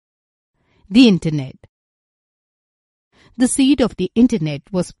The Internet. The seed of the Internet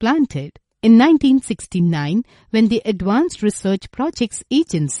was planted in 1969 when the Advanced Research Projects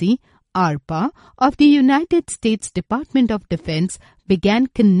Agency, ARPA, of the United States Department of Defense began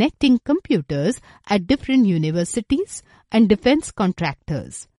connecting computers at different universities and defense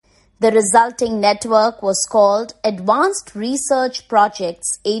contractors. The resulting network was called Advanced Research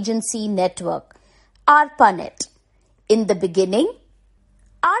Projects Agency Network, ARPANET. In the beginning,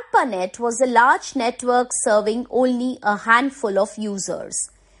 ARPANET was a large network serving only a handful of users,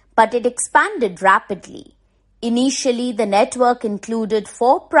 but it expanded rapidly. Initially, the network included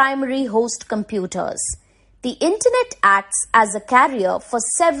 4 primary host computers. The Internet acts as a carrier for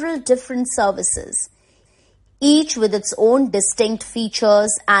several different services, each with its own distinct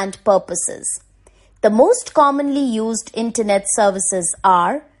features and purposes. The most commonly used Internet services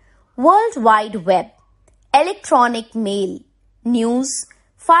are World Wide Web, electronic mail, news,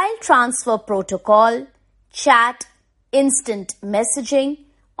 file transfer protocol, chat, instant messaging,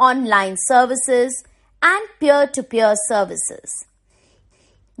 online services, and peer-to-peer services.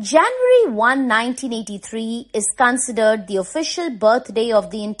 January 1, 1983 is considered the official birthday of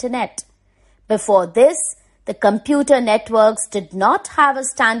the Internet. Before this, the computer networks did not have a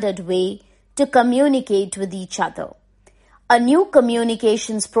standard way to communicate with each other. A new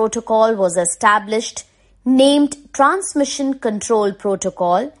communications protocol was established named Transmission Control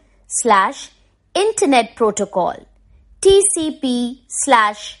Protocol / Internet Protocol, TCP/IP.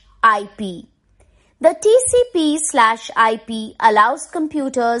 The TCP/IP allows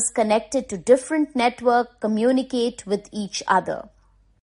computers connected to different networks communicate with each other.